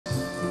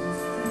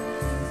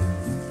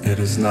It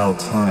is now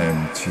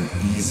time to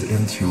ease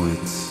into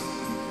it.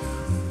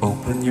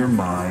 Open your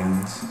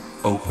mind,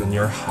 open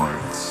your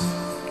heart,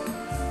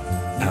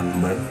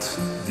 and let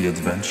the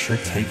adventure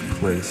take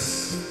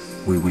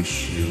place. We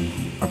wish you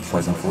a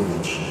pleasant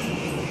voyage.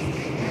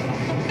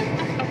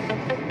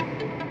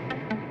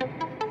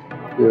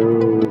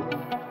 Yo.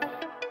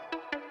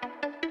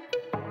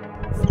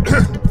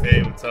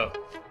 Hey, what's up?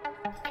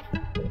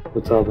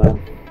 What's up,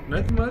 man?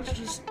 Nothing much,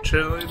 just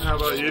chilling. How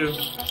about you?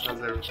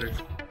 How's everything?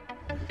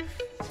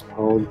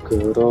 All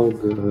good, all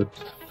good.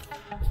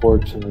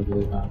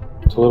 Fortunately, man.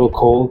 It's a little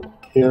cold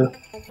here.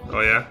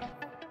 Oh, yeah?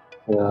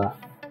 Yeah.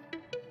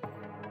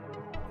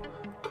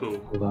 Cool.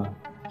 Hold on.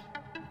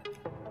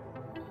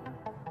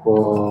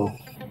 Whoa.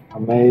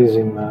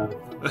 Amazing, man.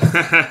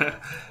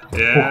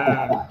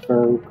 Yeah.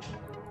 very,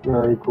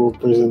 very cool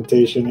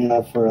presentation you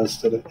have for us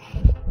today.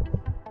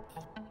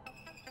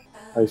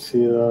 I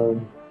see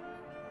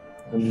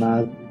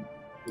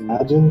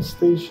Imagine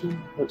Station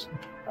or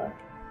something.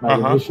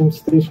 Imagination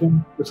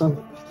Station or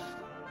something.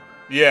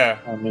 Yeah.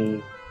 I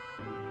mean,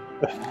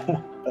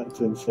 that's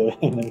insane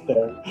in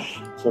there.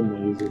 It's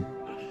amazing.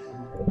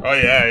 Oh,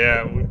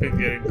 yeah. We've been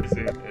getting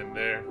busy in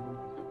there.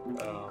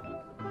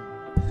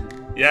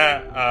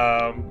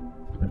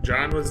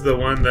 John was the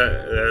one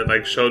that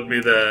like showed me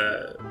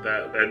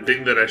that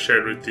thing that I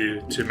shared with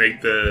you to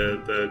make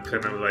the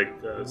kind of like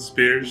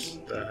spears,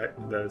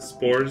 the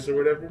spores or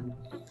whatever.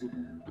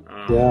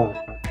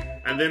 Yeah.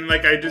 And then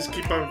like I just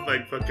keep on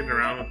like fucking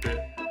around with it.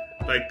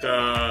 Like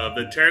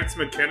the Terrence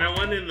McKenna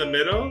one in the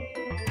middle.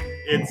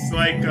 It's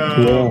like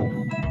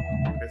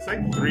it's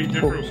like three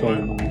different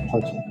ones.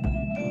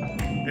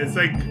 It's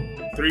like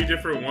three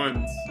different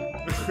ones.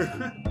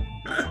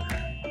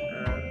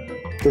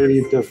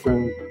 Three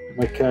different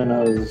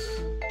McKennas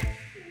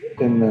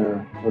in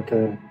there.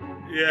 Okay.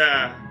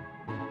 Yeah.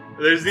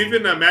 There's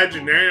even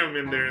Imaginarium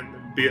in there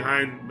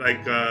behind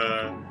like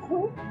the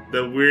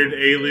weird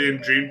alien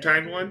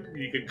Dreamtime one.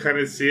 You can kind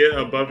of see it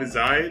above his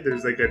eye.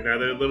 There's like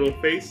another little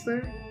face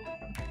there.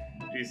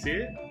 Do you see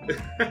it?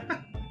 I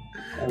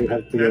would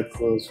have to get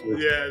close with.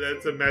 Yeah,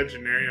 that's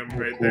Imaginarium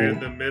right there in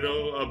the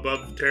middle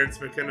above Terrence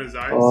McKenna's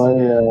eyes. Oh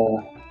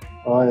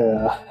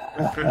yeah.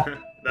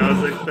 That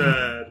was like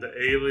the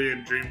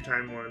alien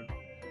Dreamtime one.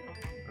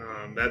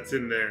 That's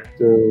in there.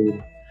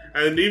 Dude.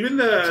 And even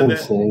the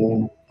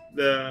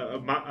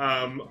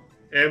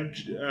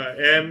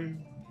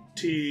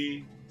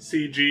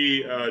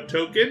MTCG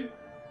token.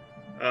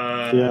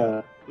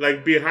 Yeah.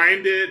 Like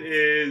behind it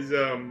is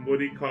what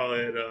do you call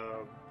it?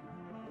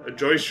 A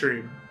joy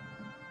stream.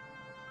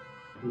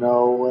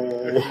 No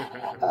way.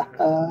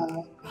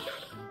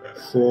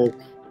 Sick.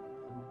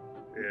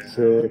 Yeah.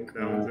 Sick.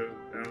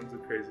 That was a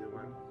crazy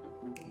one.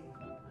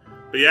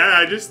 But yeah,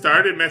 I just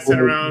started messing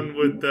around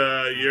with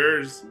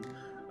yours.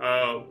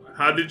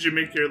 How did you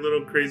make your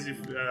little crazy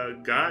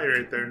guy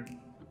right there?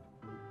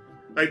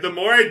 Like the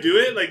more I do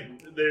it,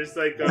 like there's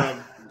like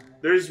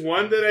there's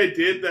one that I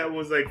did that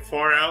was like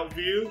far out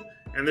view,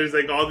 and there's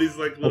like all these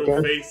like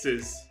little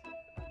faces,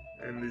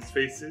 and these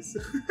faces.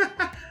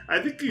 I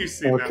think you've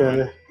seen that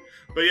one.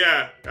 But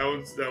yeah, that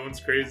one's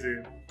crazy.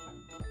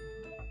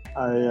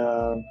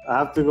 I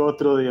have to go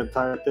through the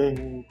entire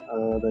thing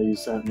that you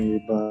sent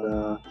me,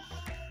 but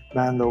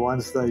man, the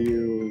ones that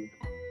you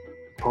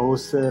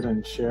posted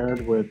and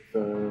shared with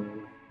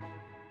on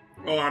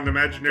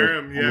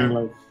Imaginarium, yeah. I mean,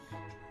 like,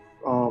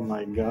 oh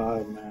my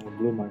god, man, it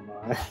blew my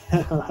mind.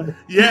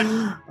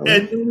 Yeah,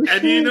 and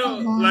you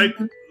know,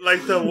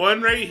 like the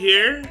one right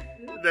here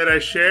that I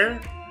share,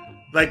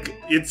 like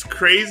it's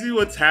crazy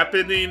what's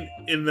happening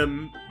in the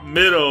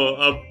middle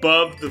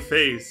above the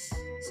face.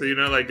 So you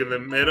know, like in the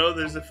middle,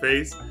 there's a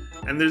face,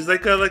 and there's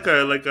like a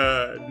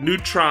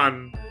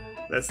neutron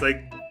that's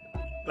like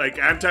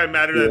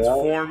antimatter that's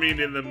forming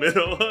in the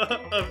middle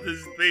of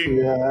this thing.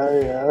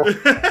 Yeah.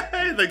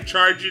 Like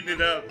charging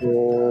it up.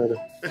 Good.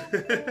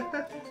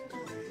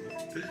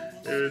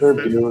 They're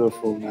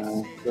beautiful,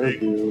 man. They're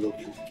beautiful.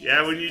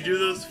 Yeah, when you do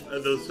those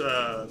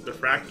the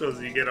fractals,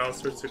 you get all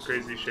sorts of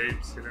crazy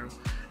shapes, you know.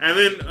 And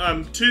then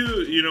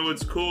too, you know,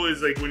 what's cool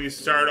is like when you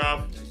start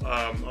off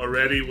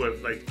already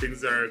with like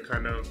things that are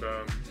kind of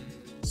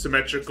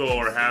symmetrical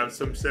or have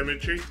some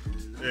symmetry,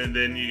 and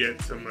then you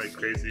get some like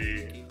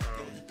crazy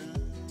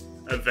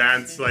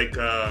advanced like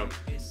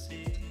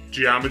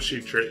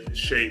geometry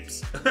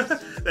shapes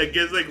that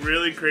gives like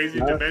really crazy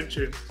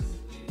dimensions.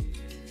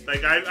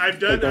 Like I've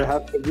done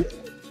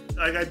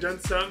I've done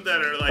some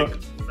that are like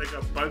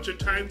a bunch of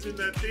times in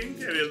that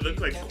thing, and it looked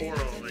like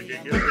coral. Like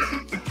it gets,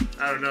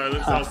 I don't know. It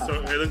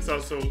looks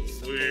also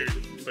weird.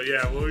 But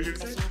yeah, what were you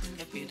gonna say?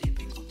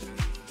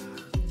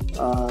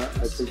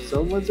 I think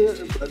so much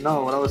it, but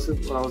no. What I was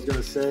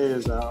gonna say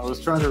is I was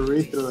trying to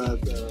read through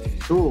that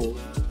tool,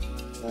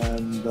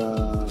 and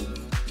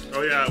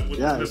oh yeah, with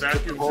the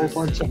vacuum, a whole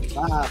bunch of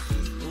math.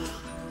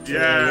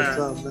 Yeah, what's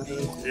up, man?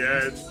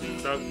 Yeah,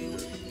 it's up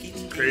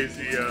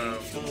crazy.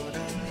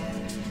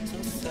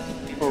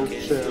 Oh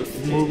shit!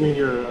 Moving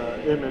your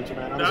image,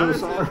 man. I'm so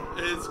sorry.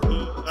 It's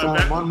cool. So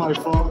I'm on my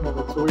phone and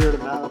it's weird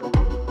now.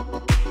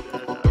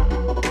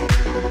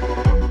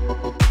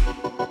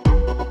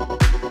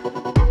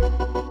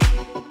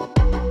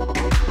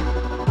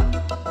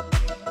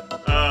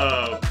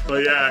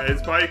 Yeah,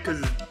 it's probably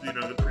because, you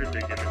know, the pretty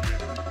big images.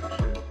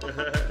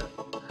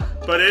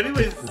 But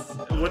anyways,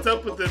 what's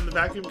up with the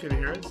vacuum? Can you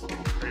hear us?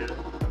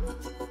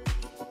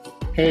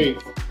 Hey,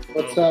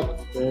 what's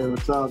up? Hey,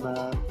 what's up,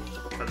 man?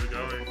 How's it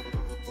going?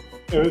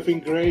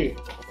 Everything great.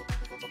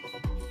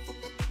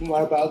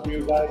 What about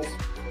you guys?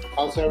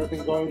 How's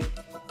everything going?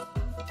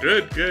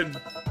 Good, good.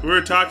 We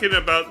were talking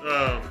about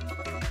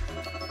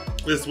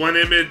this one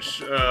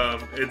image.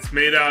 It's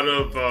made out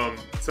of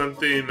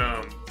something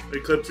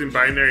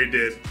eclipsingbinary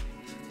did.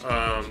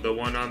 The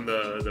one on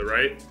the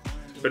right.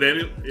 But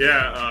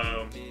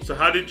so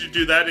how did you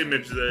do that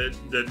image,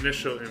 the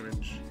initial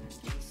image?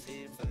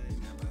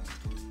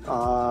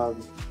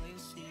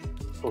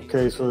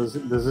 Okay, so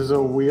this is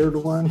a weird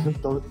one.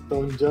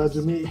 Don't judge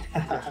me.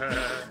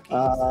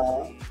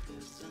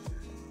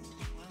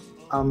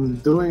 I'm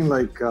doing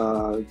like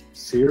a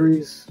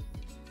series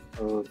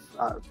of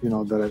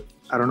that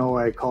I don't know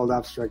why I called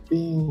abstract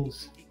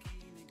beings.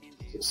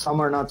 Some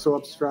are not so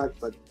abstract,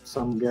 but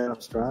some get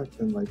abstract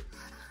and like.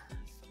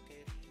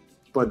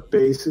 But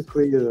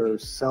basically, they're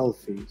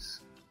selfies.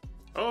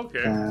 Oh,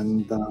 okay.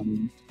 And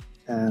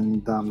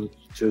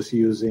just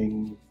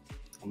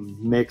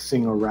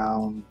mixing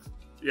around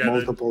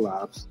multiple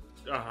apps.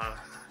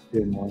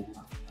 You know,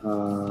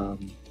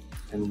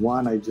 and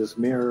one I just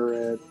mirror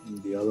it,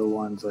 and the other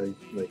ones I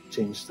like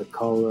change the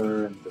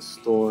color and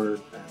distort,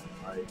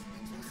 and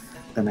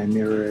then I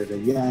mirror it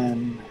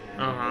again.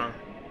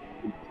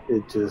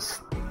 It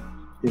just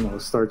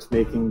starts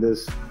making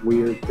this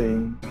weird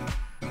thing.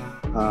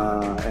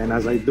 And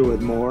as I do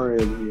it more, I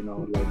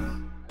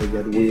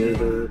get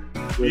weirder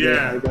with it,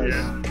 I guess.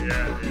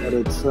 Yeah. But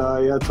it's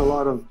it's a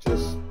lot of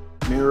just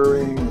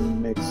mirroring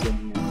and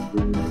mixing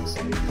and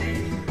remixing.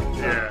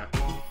 Yeah,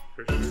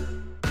 for sure.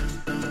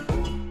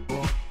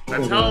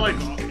 That's how like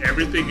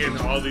everything in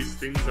all these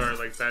things are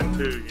like that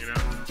too, you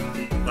know?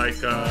 Like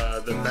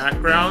the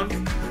background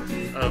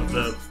of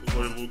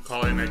what we're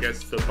calling, I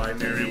guess, the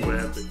binary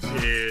web is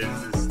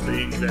this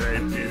thing that I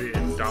did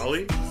in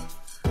DALL-E.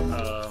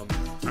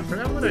 I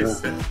forgot what I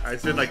said. I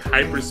said like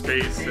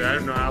hyperspace. I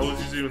don't know. I was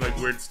using like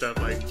weird stuff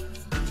like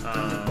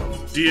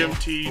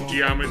DMT,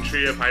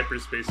 geometry of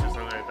hyperspace or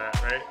something like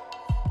that, right?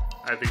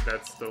 I think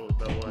that's the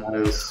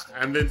one. Nice.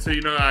 And then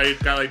I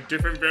got like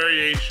different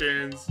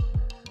variations,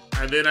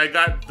 and then I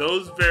got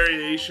those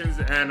variations,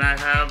 and I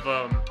have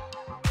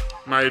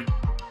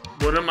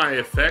one of my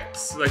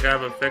effects. Like I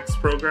have effects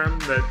program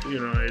that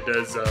it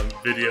does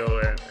video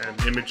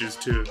and images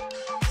too.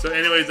 So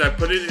anyways, I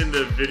put it in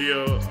the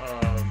video.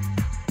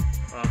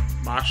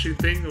 Moshi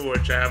thing,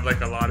 which I have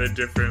like a lot of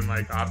different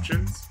like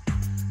options.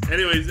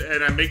 Anyways,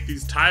 and I make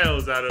these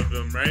tiles out of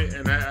them, right?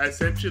 And I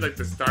sent you like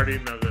the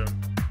starting of them.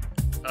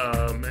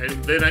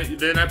 And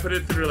then I put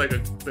it through like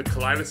the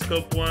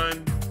kaleidoscope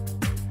one,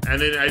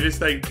 and then I just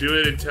like do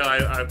it until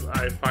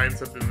I find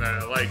something that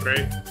I like,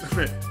 right?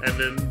 And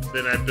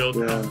then I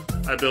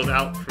build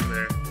out from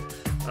there.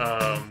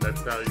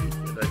 That's how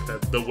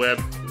the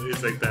web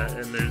is like that.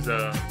 And there's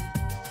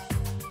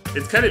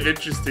it's kind of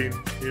interesting.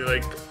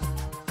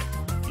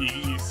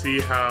 You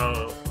see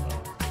how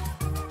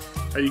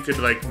you could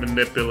like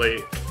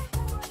manipulate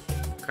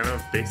kind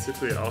of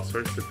basically all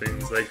sorts of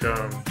things. Like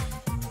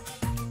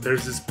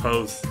there's this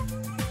post,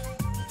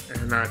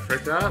 and I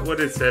forgot what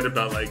it said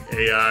about like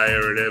AI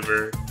or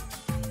whatever,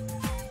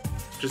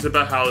 just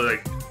about how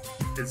like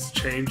it's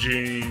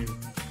changing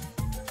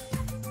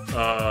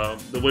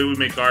the way we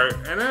make art.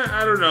 And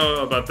I don't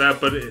know about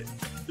that, but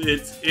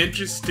it's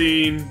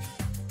interesting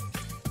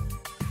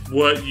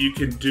what you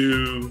can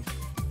do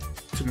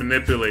to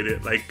manipulate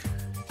it. Like,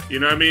 you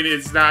know what I mean?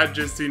 It's not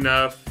just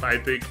enough, I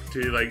think,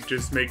 to like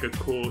just make a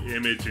cool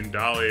image in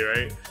DALL-E,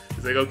 right?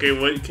 It's like, okay,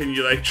 what can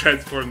you like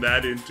transform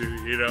that into,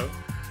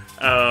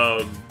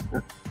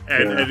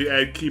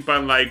 and keep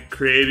on like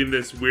creating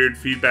this weird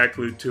feedback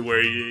loop to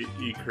where you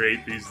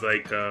create these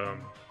like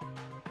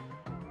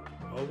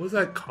what was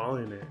I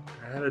calling it?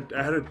 I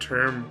had a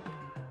term.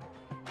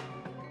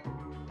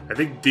 I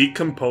think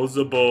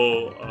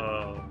decomposable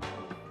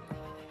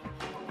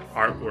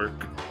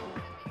artwork.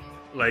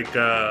 Like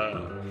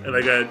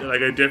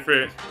a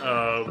different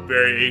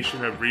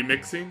variation of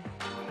remixing,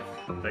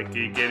 like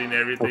you're getting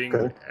everything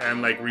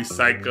and like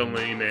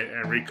recycling it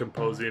and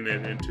recomposing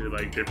it into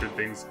like different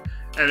things,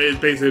 and it's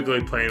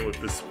basically playing with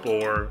the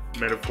spore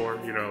metaphor,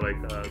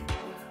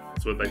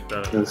 that's what like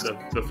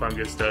the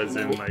fungus does,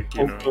 and like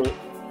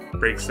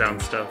breaks down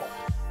stuff.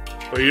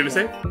 What are you gonna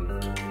say?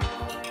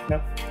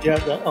 Yeah,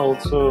 that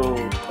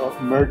also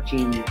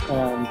merging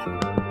and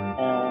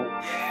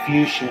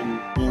fusion,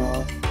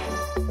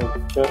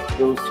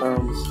 those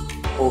terms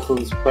also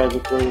describe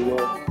it very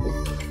well.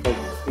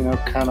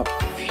 Kind of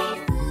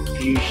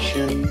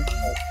fusion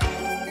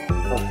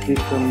of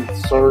different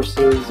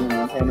sources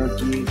and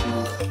energies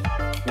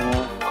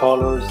and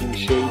colors and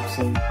shapes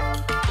and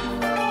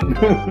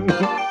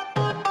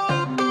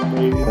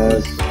maybe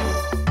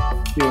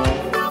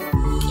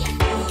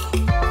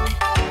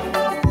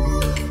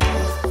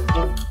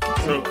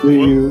So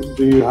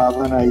do you have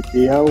an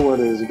idea what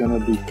it's gonna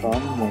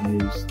become when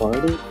you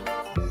start it?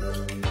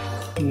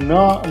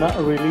 No, not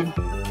really.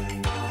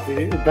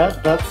 That's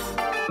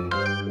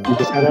you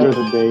just enter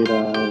the data.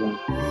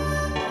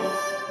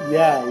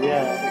 Yeah,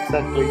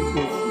 exactly.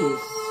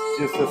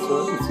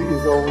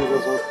 It's always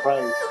a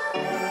surprise. I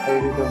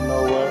really don't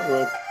know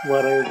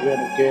what I'm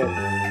gonna get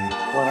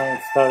when I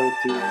started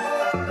to.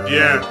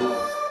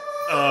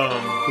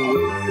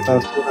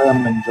 That's what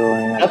I'm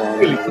enjoying. That's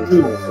really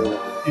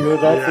cool.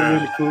 That's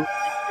really cool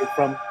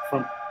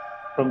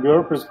from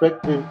your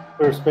perspective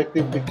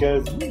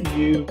because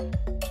you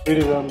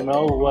really don't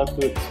know what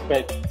to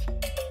expect,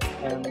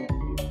 and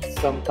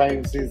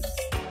sometimes it's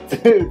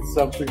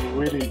something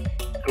really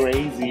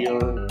crazy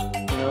or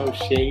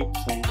shapes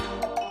and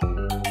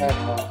I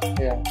don't know.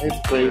 Yeah, it's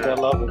great. I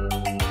love it.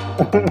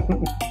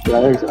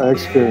 I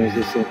experienced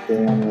the same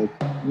thing. I'm like,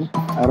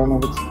 I don't know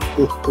if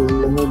it's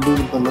gonna be,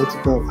 but let's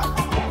go.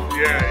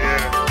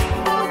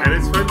 Yeah, and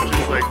it's fun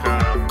just like